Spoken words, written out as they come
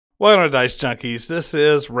Welcome to Dice Junkies. This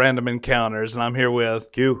is Random Encounters, and I'm here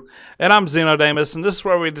with Q. And I'm Xenodamus, and this is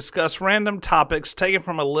where we discuss random topics taken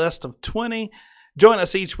from a list of 20. Join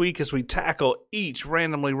us each week as we tackle each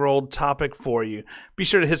randomly rolled topic for you. Be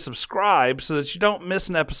sure to hit subscribe so that you don't miss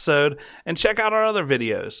an episode, and check out our other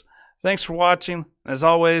videos. Thanks for watching. As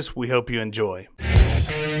always, we hope you enjoy.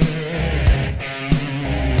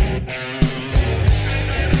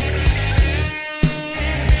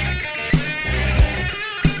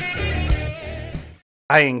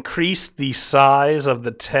 I increased the size of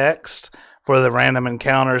the text for the Random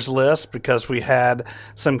Encounters list because we had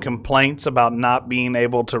some complaints about not being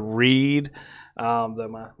able to read.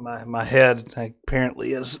 My head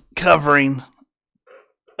apparently is covering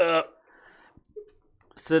up.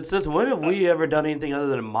 Since when have we ever done anything other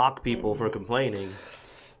than mock people for complaining?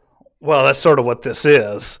 Well, that's sort of what this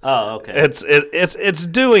is. Oh, okay. It's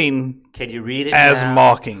doing. Can you read it as now?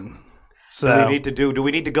 mocking? So do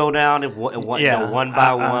we need to go down and one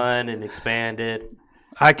by one and expand it?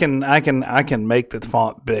 I can make the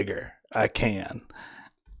font bigger. I can.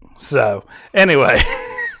 So anyway,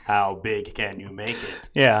 how big can you make it?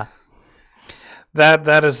 Yeah,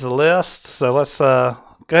 that is the list. So let's go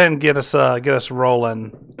ahead and get us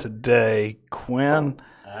rolling today, Quinn.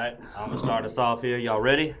 All right, I'm gonna start us off here. Y'all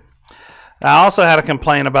ready? I also had a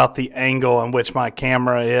complaint about the angle in which my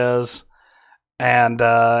camera is. And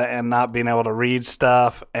not being able to read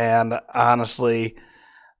stuff, and honestly,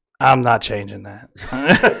 I'm not changing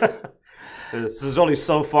that. This is only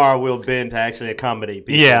so far we'll bend to actually accommodate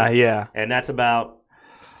people. Yeah. And that's about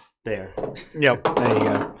there. Yep, there you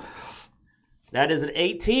go. That is an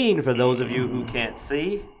 18 for those of you who can't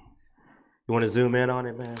see. You want to zoom in on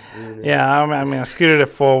it, man? Yeah, I mean, I scooted it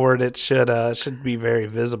forward. It should be very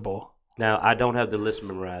visible. Now, I don't have the list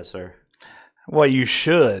memorized, sir. Well, you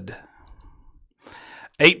should.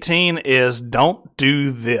 18 is don't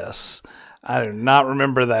do this. I do not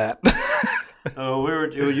remember that.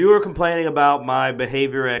 You were complaining about my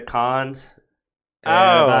behavior at cons, and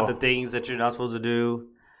about the things that you're not supposed to do,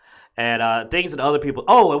 and things that other people.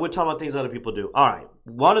 Oh, and we're talking about things other people do. All right,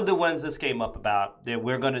 one of the ones this came up about that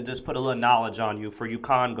we're going to just put a little knowledge on you for you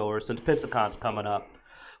con goers since PensaCon's coming up.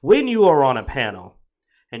 When you are on a panel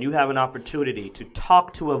and you have an opportunity to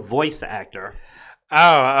talk to a voice actor.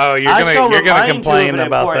 Oh, you're gonna complain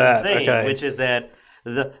about that, thing, okay? Which is that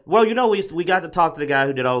we got to talk to the guy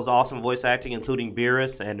who did all this awesome voice acting, including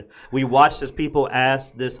Beerus, and we watched as people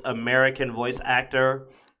ask this American voice actor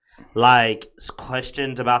like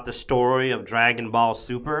questions about the story of Dragon Ball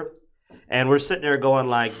Super, and we're sitting there going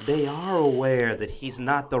like, they are aware that he's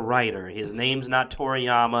not the writer. His name's not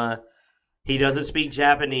Toriyama. He doesn't speak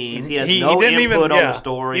Japanese. He has no input on the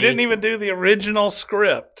story. He didn't even do the original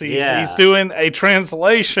script. He's doing a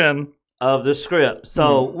translation of the script.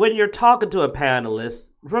 So when you're talking to a panelist,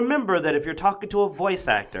 remember that if you're talking to a voice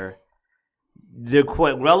actor, the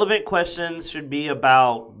relevant questions should be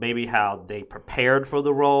about maybe how they prepared for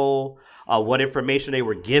the role, what information they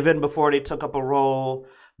were given before they took up a role.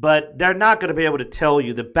 But they're not going to be able to tell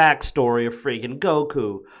you the backstory of freaking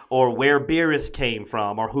Goku or where Beerus came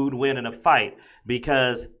from or who'd win in a fight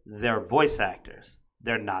because they're voice actors.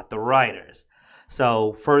 They're not the writers.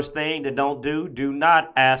 So first thing to do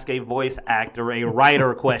not ask a voice actor a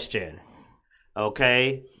writer question.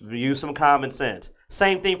 Okay? Use some common sense.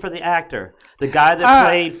 Same thing for the actor. The guy that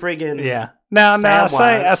played friggin' Now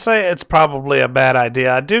I say it's probably a bad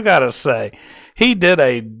idea. I do got to say, he did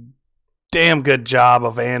a damn good job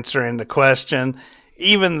of answering the question,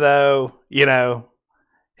 even though,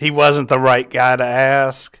 he wasn't the right guy to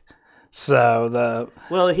ask. So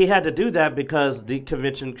he had to do that because the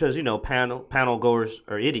convention, panel goers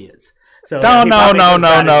are idiots. So no,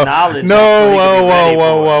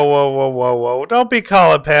 whoa. Don't be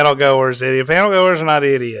calling panel goers idiots. Panel goers are not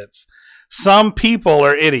idiots. Some people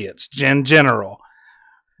are idiots in general.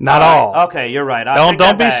 Not all. Okay, you're right.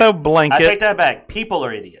 Don't be so blanket. I take that back. People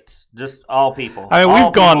are idiots. Just all people. I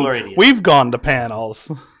mean, we've gone to panels.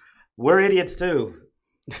 We're idiots too.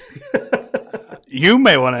 You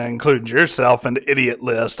may want to include yourself in the idiot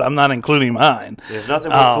list. I'm not including mine. There's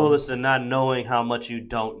nothing more foolish than not knowing how much you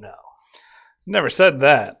don't know. Never said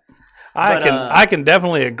that. I can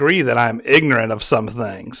definitely agree that I'm ignorant of some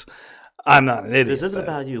things. I'm not an idiot. This isn't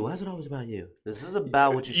about you. Why is it always about you? This is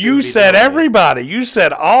about what you should be You said doing. Everybody. You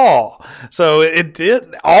said all. So it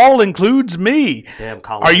all includes me. Damn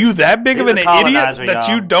colonizer. Are you that big of an idiot that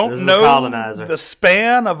you don't know the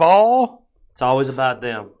span of all? It's always about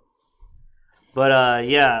them. But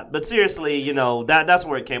but seriously, that's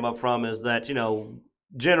where it came up from, is that,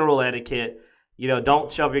 general etiquette,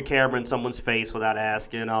 don't shove your camera in someone's face without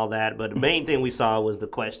asking all that. But the main thing we saw was the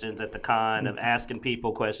questions at the con of asking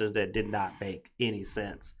people questions that did not make any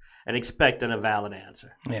sense and expecting a valid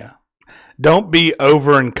answer. Yeah. Don't be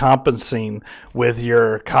over-encompassing with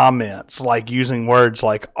your comments, like using words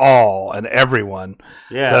like all and everyone.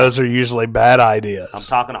 Yeah. Those are usually bad ideas. I'm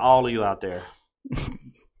talking to all of you out there.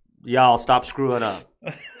 Y'all stop screwing up.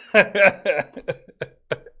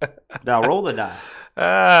 Now roll the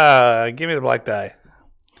die. Give me the black die.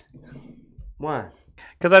 Why?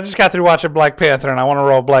 Because I just got through watching Black Panther and I want to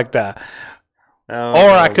roll black die. Oh,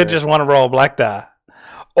 or I could just want to roll black die.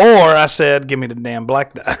 Or I said, give me the damn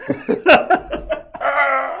black die.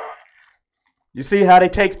 You see how they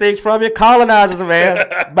take things from you? Colonizers, man.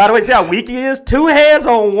 By the way, see how weak he is? 2 hands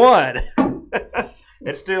on one.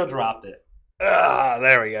 And still dropped it.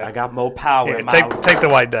 There we go. I got more power Here, in my take the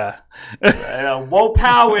white die. more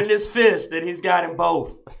power in this fist than he's got in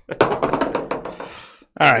both.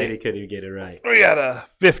 All right. He couldn't even get it right. We got a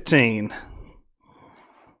 15.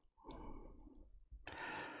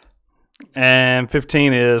 And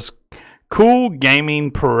 15 is cool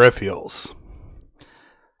gaming peripherals.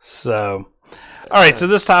 So, all right. So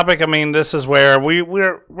this topic, I mean, this is where we're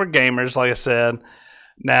gamers, like I said.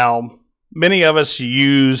 Now, many of us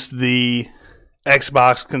use the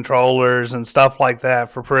Xbox controllers and stuff like that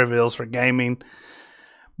for peripherals for gaming.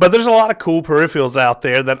 But there's a lot of cool peripherals out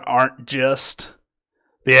there that aren't just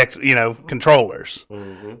the controllers.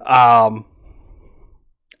 Mm-hmm.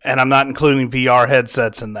 And I'm not including VR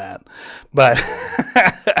headsets in that. But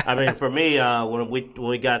I mean, for me, when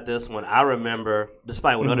we got this one, I remember,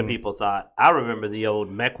 despite what other people thought, I remember the old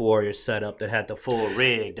Mech Warrior setup that had the full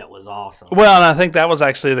rig. That was awesome. Well, and I think that was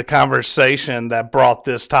actually the conversation that brought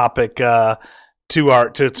this topic to our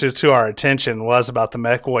attention, was about the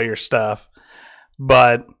Mech Warrior stuff.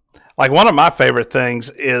 But like, one of my favorite things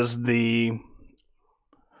is the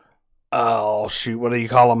what do you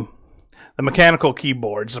call them? The mechanical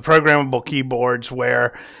keyboards, the programmable keyboards,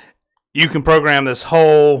 where you can program this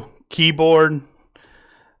whole keyboard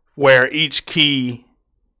where each key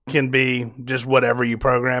can be just whatever you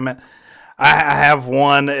program it. I have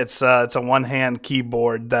one. It's a one-hand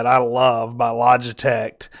keyboard that I love by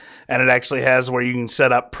Logitech, and it actually has where you can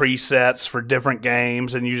set up presets for different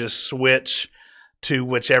games, and you just switch to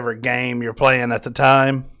whichever game you're playing at the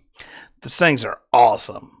time. These things are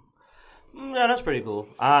awesome. Yeah, that's pretty cool.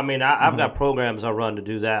 I mean, I've got programs I run to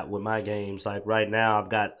do that with my games. Like right now, I've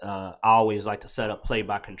got I always like to set up play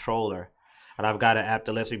by controller, and I've got an app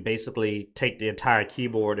that lets me basically take the entire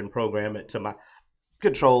keyboard and program it to my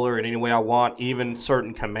controller in any way I want, even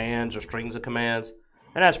certain commands or strings of commands,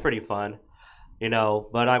 and that's pretty fun.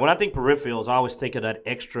 But when I think peripherals, I always think of that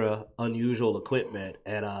extra unusual equipment,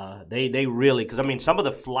 and they really, because I mean, some of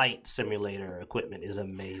the flight simulator equipment is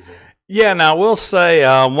amazing. Yeah, now I will say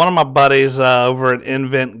one of my buddies over at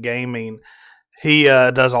Invent Gaming, he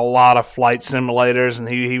does a lot of flight simulators, and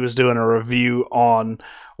he was doing a review on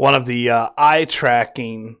one of the eye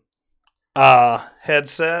tracking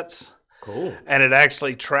headsets. Cool. And it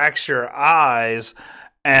actually tracks your eyes.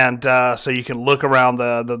 And so you can look around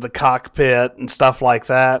the cockpit and stuff like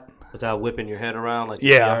that without whipping your head around like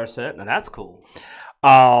the VR set. Now that's cool.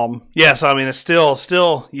 Yeah. So I mean, it's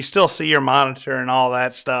still you still see your monitor and all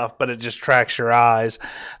that stuff, but it just tracks your eyes.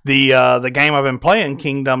 The game I've been playing,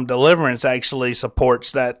 Kingdom Deliverance, actually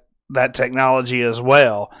supports that technology as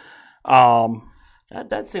well.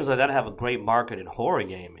 That seems like that'd have a great market in horror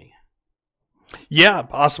gaming. Yeah,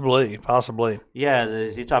 possibly. Yeah,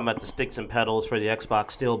 you're talking about the sticks and pedals for the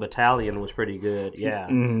Xbox Steel Battalion was pretty good. Yeah.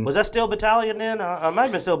 Mm-hmm. Was that Steel Battalion then? I might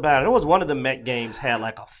have been Steel Battalion. It was one of the mech games had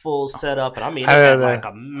like a full setup, and I mean, it had like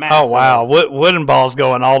a massive... Oh, wow. Wooden Ball's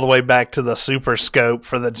going all the way back to the Super Scope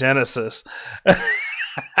for the Genesis.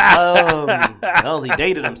 Well, he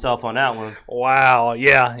dated himself on that one. Wow,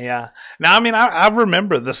 yeah. Now, I mean, I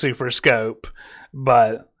remember the Super Scope,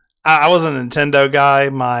 but... I was a Nintendo guy.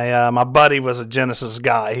 My buddy was a Genesis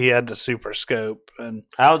guy. He had the Super Scope, and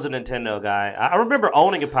I was a Nintendo guy. I remember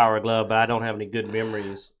owning a Power Glove, but I don't have any good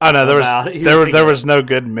memories. Oh no, there was no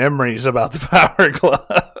good memories about the Power Glove.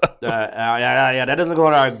 Yeah, that doesn't go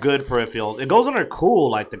on our good peripheral. It goes on our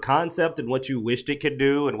cool, like the concept and what you wished it could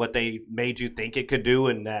do, and what they made you think it could do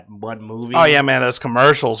in that one movie. Oh yeah, man, those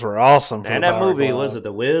commercials were awesome. And that movie, was it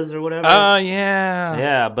The Wiz or whatever? Oh yeah,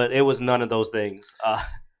 yeah, but it was none of those things.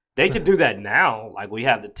 They could do that now. Like, we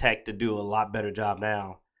have the tech to do a lot better job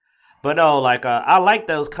now. But no, like, I like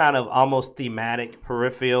those kind of almost thematic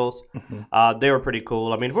peripherals. Mm-hmm. They were pretty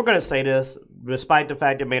cool. I mean, if we're going to say this, despite the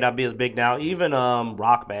fact it may not be as big now, even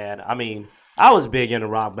Rock Band. I mean, I was big into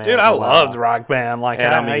Rock Band. Dude, I loved Rock Band. Like,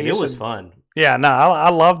 and, I mean, it was fun. Yeah, no, I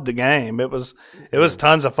loved the game. It was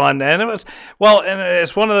tons of fun, and and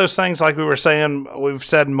it's one of those things like we've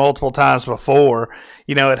said multiple times before.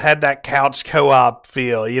 It had that couch co-op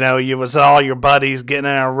feel. You was all your buddies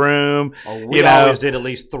getting in a room. Oh, we always did at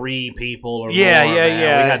least 3 people or more. Yeah.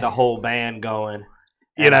 We had the whole band going.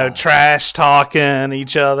 Trash talking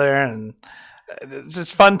each other, and it's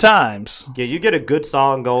just fun times. Yeah, you get a good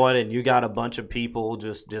song going, and you got a bunch of people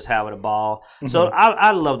just having a ball. So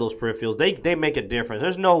I love those peripherals. They make a difference.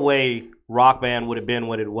 There's no way Rock Band would have been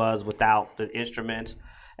what it was without the instruments.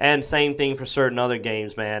 And same thing for certain other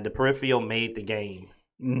games, man. The peripheral made the game.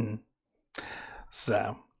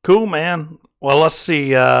 So cool, man. Well, let's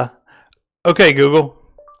see. Okay, Google,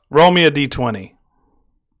 roll me a D20.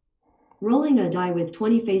 Rolling a die with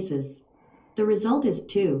 20 faces. The result is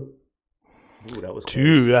 2. Ooh, that was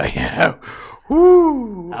 2. Yeah.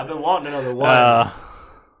 Woo. I've been wanting another 1.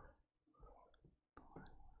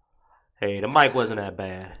 Hey, the mic wasn't that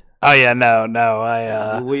bad. Oh yeah, no.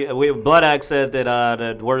 We Blood Axe said that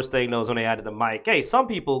the worst thing was when they added the mic. Hey, some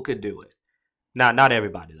people could do it. Not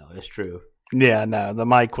everybody though. It's true. Yeah, no, the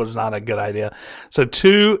mic was not a good idea. So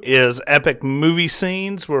 2 is epic movie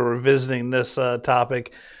scenes. We're revisiting this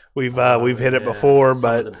topic. We've hit it before,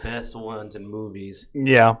 but some of the best ones in movies.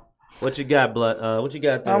 Yeah. What you got, Blood? What you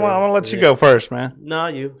got there? I'm gonna let you go first, man. No,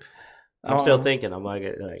 you. I'm still thinking. I'm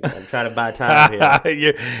I'm trying to buy time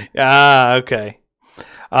here. Okay.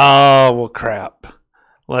 Oh well, crap.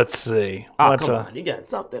 Let's see. Oh, come on. You got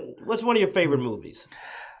something. What's one of your favorite movies?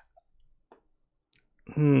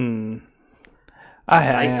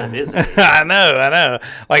 I know.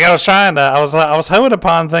 Like I was hoping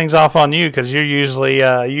upon things off on you because you usually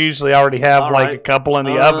already have a couple in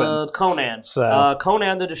the oven. Conan. So.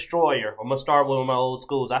 Conan the Destroyer. I'm gonna start with my old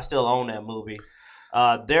schools. I still own that movie.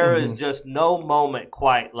 There is just no moment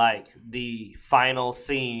quite like the final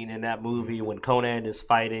scene in that movie when Conan is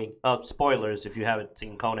fighting. Spoilers if you haven't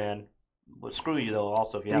seen Conan. Well, screw you though.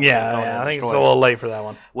 Also, if you haven't seen Conan. Yeah, I think it's a little late for that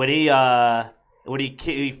one. When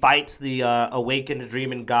he fights the awakened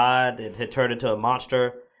dreaming god and had turned into a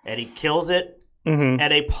monster, and he kills it, and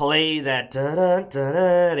they play that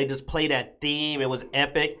they just play that theme. It was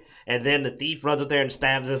epic, and then the thief runs up there and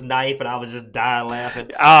stabs his knife, and I was just dying laughing.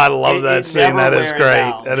 Oh, I love that scene. That is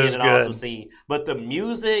great. That is good. Awesome scene. But the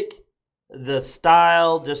music, the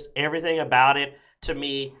style, just everything about it, to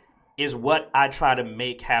me, is what I try to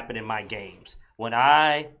make happen in my games. When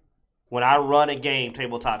I run a game,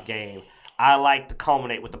 tabletop game, I like to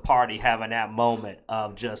culminate with the party having that moment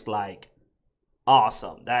of just like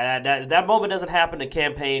awesome. That moment doesn't happen. The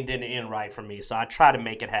campaign didn't end right for me, so I try to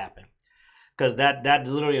make it happen because that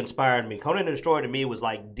literally inspired me. Conan the Destroyer to me was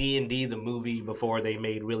like D&D the movie before they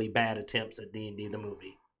made really bad attempts at D&D the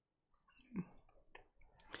movie.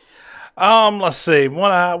 Let's see.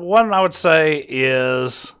 One I would say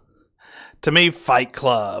is to me Fight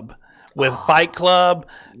Club. With Fight Club,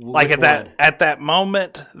 like at that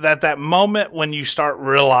moment when you start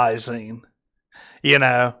realizing,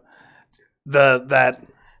 that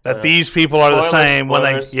these people are the same when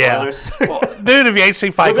they well, dude, if you ain't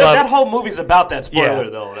seen Fight Club, that whole movie's about that spoiler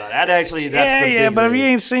though. That's the big but if you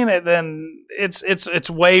ain't seen it, then it's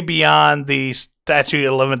way beyond the statute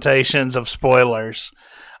of limitations of spoilers.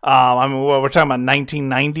 We're talking about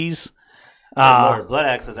 1990s. Lord, Blood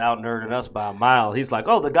Axe is out nerding us by a mile. He's like,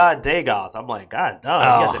 "Oh, the god Dagoth." I'm like, "God, you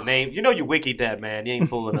got the name. You wikied that, man. You ain't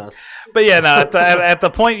fooling us." But yeah, no. At the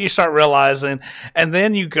point you start realizing, and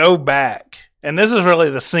then you go back, and this is really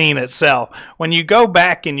the scene itself. When you go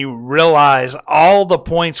back and you realize all the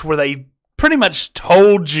points where they pretty much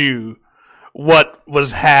told you what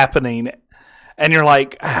was happening, and you're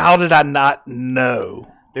like, "How did I not know?"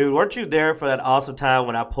 Dude, weren't you there for that awesome time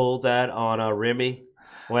when I pulled that on Remy?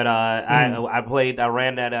 When I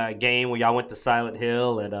ran that game where y'all went to Silent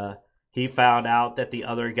Hill, and he found out that the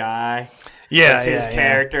other guy was his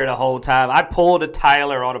character the whole time. I pulled a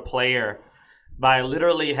Tyler on a player by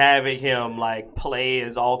literally having him like play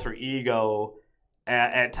his alter ego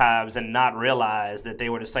at times and not realize that they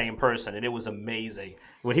were the same person, and it was amazing.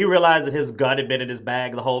 When he realized that his gun had been in his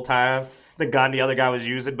bag the whole time, the gun the other guy was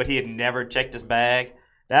using, but he had never checked his bag.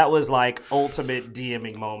 That was like ultimate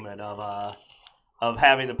DMing moment of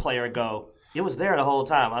having the player go, it was there the whole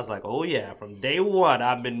time. I was like, oh yeah, from day one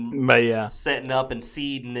I've been setting up and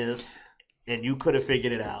seeding this, and you could have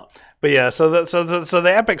figured it out. But yeah, so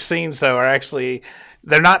the epic scenes though are actually,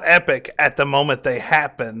 they're not epic at the moment they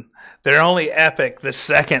happen. They're only epic the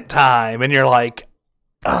second time, and you're like,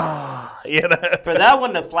 For that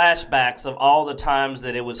one, the flashbacks of all the times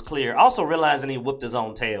that it was clear. Also realizing he whooped his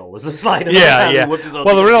own tail was the slightest time he whooped his own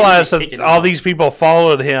tail. Well, to realize that all these people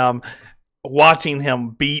followed him watching him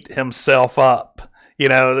beat himself up. You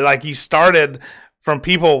know, like he started from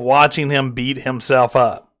people watching him beat himself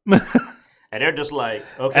up. And they're just like,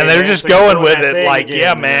 okay. And they're man, just so you're going doing with that it thing like, again,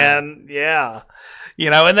 yeah, man, yeah. You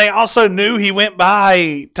know, and they also knew he went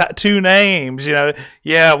by two names. You know,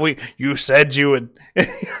 you said you would.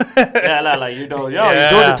 Yeah, like you know, he's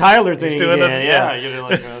doing the Tyler thing again. Yeah, you're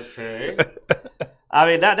like, okay. I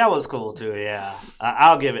mean, that was cool too. Yeah,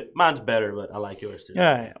 I'll give it. Mine's better, but I like yours too.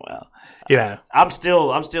 Yeah, well, you know, I'm still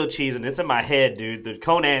cheesing. It's in my head, dude. The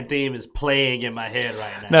Conan theme is playing in my head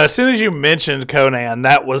right now. No, as soon as you mentioned Conan,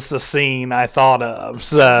 that was the scene I thought of.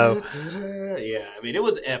 So yeah, I mean, it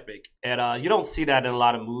was epic, and you don't see that in a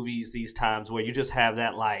lot of movies these times where you just have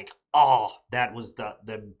that like, oh, that was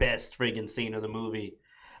the best friggin' scene of the movie.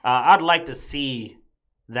 I'd like to see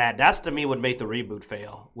that. That's to me what made the reboot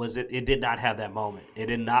fail. Was it did not have that moment. It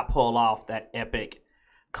did not pull off that epic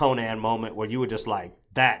Conan moment where you were just like,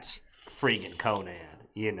 that's friggin' Conan.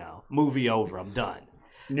 You know, movie over. I'm done.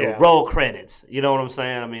 yeah. Roll credits. You know what I'm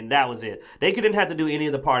saying? I mean, that was it. They didn't have to do any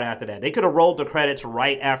of the part after that. They could have rolled the credits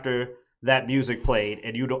right after that music played,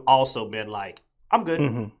 and you'd also been like, I'm good.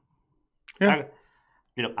 Mm-hmm. Yeah.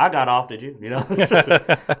 I got off. Did you? You know,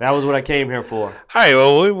 that was what I came here for. All right.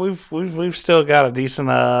 Well, we've still got a decent.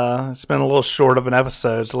 It's been a little short of an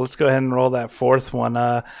episode, so let's go ahead and roll that fourth one.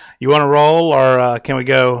 You want to roll, or can we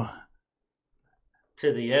go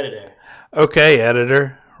To the editor. Okay,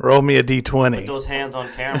 editor. Roll me a d20. Put those hands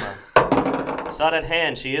on camera. Saw that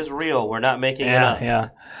hand. She is real. We're not making it up. Yeah.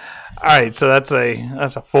 All right. So that's a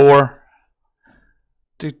 4.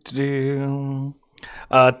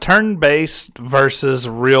 Turn-based versus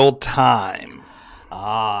real time.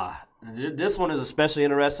 This one is especially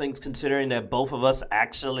interesting considering that both of us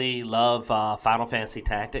actually love Final Fantasy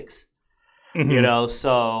Tactics. Mm-hmm. You know,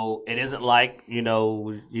 so it isn't like, you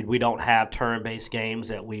know, we don't have turn-based games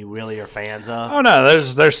that we really are fans of. Oh no,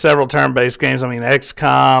 there's several turn-based games. I mean,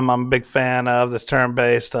 XCOM, I'm a big fan of. This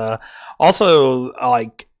turn-based. Also,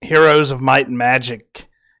 like Heroes of Might and Magic.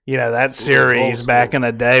 You know, that series back in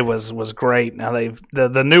the day was great. Now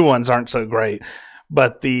the new ones aren't so great,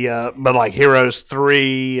 but like Heroes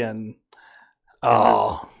 3 and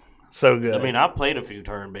so good. I mean, I played a few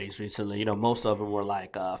turn-based recently. You know, most of them were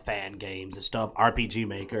like fan games and stuff, RPG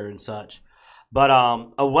Maker and such. But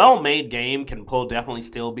a well-made game can definitely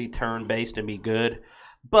still be turn-based and be good.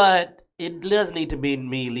 But it does need to be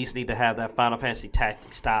me, at least need to have that Final Fantasy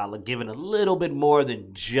Tactics style of giving a little bit more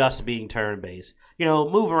than just being turn-based. You know,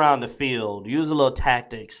 move around the field, use a little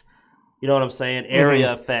tactics. You know what I'm saying?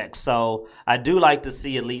 Area effects. So I do like to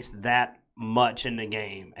see at least that much in the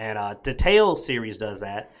game. And the Tales series does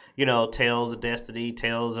that. You know, Tales of Destiny,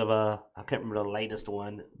 Tales of I can't remember the latest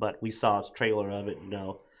one, but we saw a trailer of it. You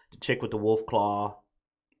know, the chick with the wolf claw.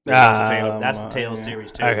 That's the Tales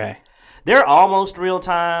series too. Okay. They're almost real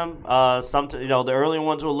time. You know, the early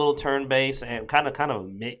ones were a little turn based and kind of a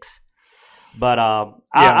mix. But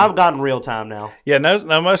I've gotten real time now. Yeah,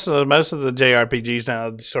 no. Most of the JRPGs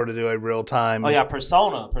now sort of do a real time. Oh yeah,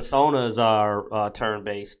 Personas are turn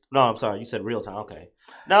based. No, I'm sorry, you said real time. Okay.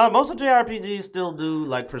 No, most of JRPGs still do,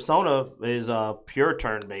 like Persona is pure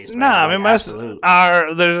turn based. No, I mean most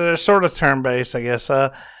are they're sort of turn based. I guess.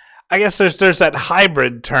 I guess there's that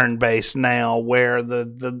hybrid turn based now where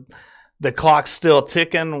the clock's still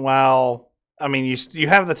ticking while. I mean, you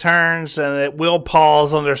have the turns, and it will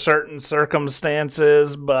pause under certain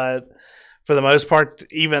circumstances, but for the most part,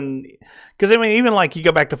 even like you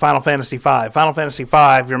go back to Final Fantasy V. Final Fantasy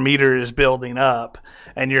V, your meter is building up,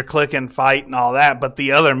 and you're clicking fight and all that, but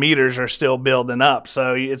the other meters are still building up,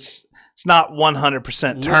 so it's not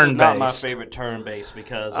 100% turn based. Not my favorite turn based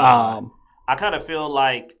because I kind of feel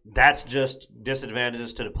like that's just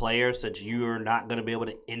disadvantages to the player since you're not going to be able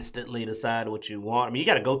to instantly decide what you want. I mean, you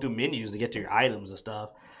got to go through menus to get to your items and stuff.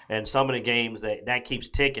 And some of the games that keeps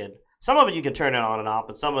ticking. Some of it you can turn it on and off,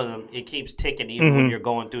 but some of them it keeps ticking even when you're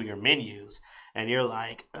going through your menus. And you're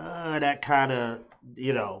like, that kind of,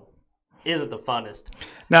 you know, isn't the funnest.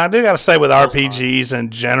 Now, I do got to say with RPGs in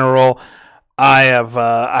general,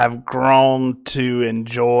 I've grown to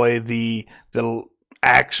enjoy the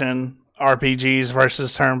action RPGs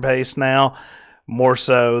versus turn-based now more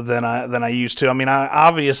so than I used to. I mean, I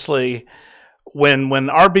obviously when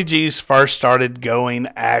RPGs first started going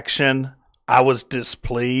action, I was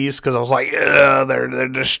displeased because I was like, they're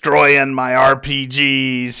destroying my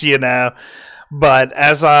RPGs, you know. But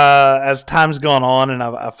as time's gone on and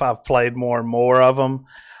I've played more and more of them,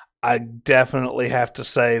 I definitely have to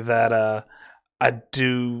say that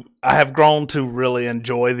I have grown to really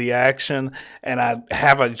enjoy the action, and I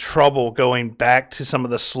have a trouble going back to some of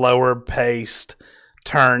the slower paced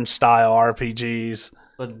turn style RPGs.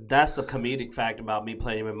 But that's the comedic fact about me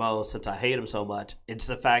playing MMOs since I hate them so much. It's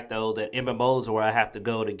the fact, though, that MMOs are where I have to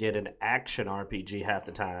go to get an action RPG half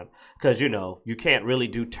the time. Because, you can't really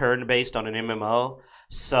do turn-based on an MMO.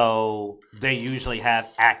 So they usually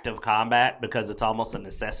have active combat because it's almost a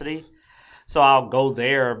necessity. So I'll go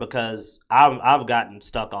there because I've gotten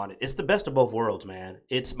stuck on it. It's the best of both worlds, man.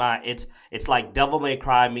 It's like Devil May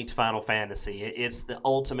Cry meets Final Fantasy. It's the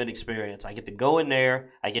ultimate experience. I get to go in there,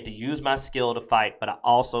 I get to use my skill to fight, but I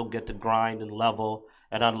also get to grind and level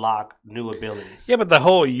and unlock new abilities. Yeah, but the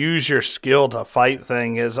whole use your skill to fight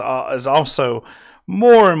thing is also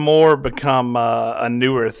more and more become a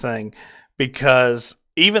newer thing, because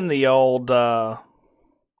even the older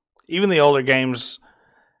games,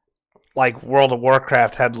 like World of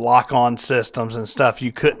Warcraft, had lock-on systems and stuff.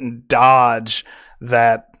 You couldn't dodge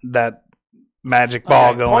that magic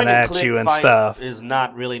ball going at you and stuff. Is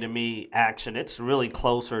not really, to me, action. It's really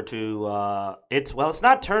closer to it's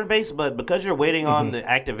not turn-based, but because you're waiting on the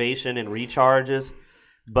activation and recharges,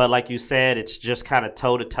 but like you said, it's just kind of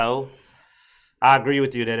toe-to-toe. I agree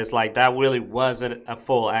with you that it's like that really wasn't a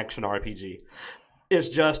full action RPG. It's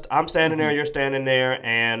just I'm standing there, you're standing there,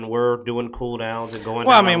 and we're doing cooldowns and going.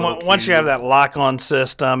 Well, I mean, once you have that lock-on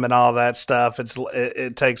system and all that stuff,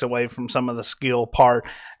 it takes away from some of the skill part,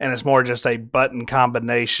 and it's more just a button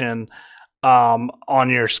combination on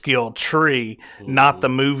your skill tree, not the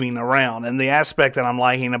moving around. And the aspect that I'm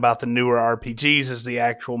liking about the newer RPGs is the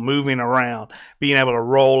actual moving around, being able to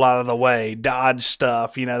roll out of the way, dodge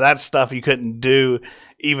stuff. That stuff you couldn't do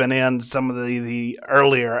even in some of the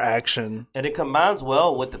earlier action. And it combines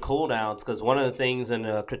well with the cooldowns, because one of the things in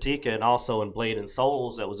Critica and also in Blade and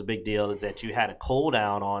Souls that was a big deal is that you had a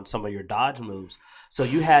cooldown on some of your dodge moves. So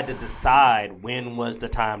you had to decide when was the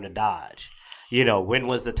time to dodge. When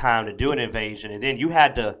was the time to do an invasion? And then you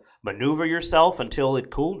had to maneuver yourself until it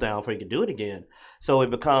cooled down before you could do it again. So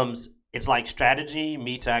it's like strategy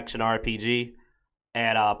meets action RPG.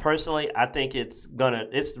 And personally, I think it's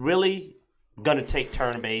really gonna take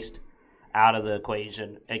turn-based out of the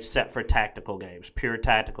equation, except for tactical games, pure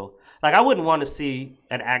tactical. Like, I wouldn't want to see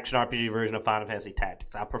an action RPG version of Final Fantasy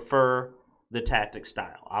Tactics. I prefer the tactics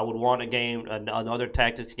style. I would want another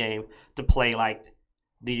tactics game to play like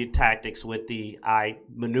the tactics with I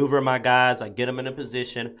maneuver my guys, I get them in a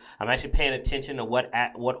position. I'm actually paying attention to what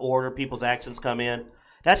order people's actions come in.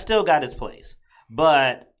 That's still got its place.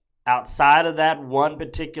 But outside of that one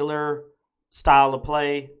particular style of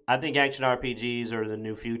play, I think action RPGs are the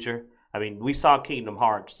new future. I mean, we saw Kingdom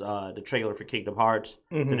Hearts, the trailer for Kingdom Hearts,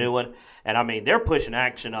 the new one. And I mean, they're pushing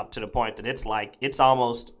action up to the point that it's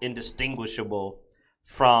almost indistinguishable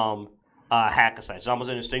from hack and slash. It's almost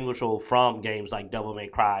indistinguishable from games like Devil May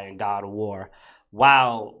Cry and God of War,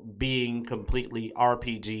 while being completely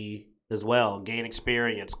RPG as well. Gain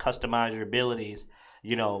experience, customize your abilities,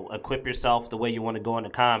 equip yourself the way you want to go into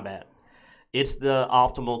combat. It's the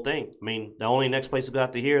optimal thing. I mean, the only next place we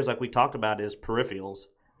got to hear is, like we talked about, is peripherals.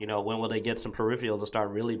 When will they get some peripherals and start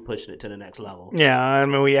really pushing it to the next level? Yeah, I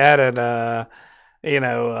mean, we added,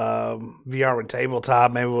 VR with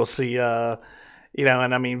tabletop. Maybe we'll see. And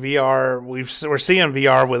I mean, VR, we're seeing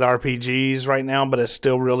VR with RPGs right now, but it's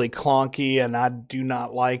still really clunky, and I do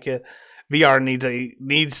not like it. VR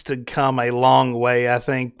needs to come a long way, I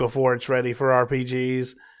think, before it's ready for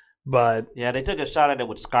RPGs. But yeah, they took a shot at it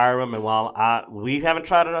with Skyrim, and while we haven't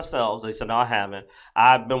tried it ourselves, they said no, I haven't.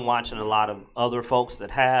 I've been watching a lot of other folks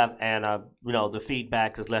that have, and the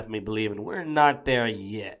feedback has left me believing we're not there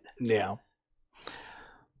yet. Yeah.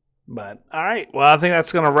 But, all right. Well, I think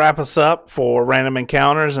that's going to wrap us up for Random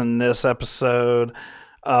Encounters in this episode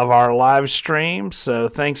of our live stream. So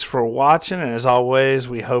thanks for watching. And as always,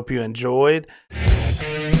 we hope you enjoyed.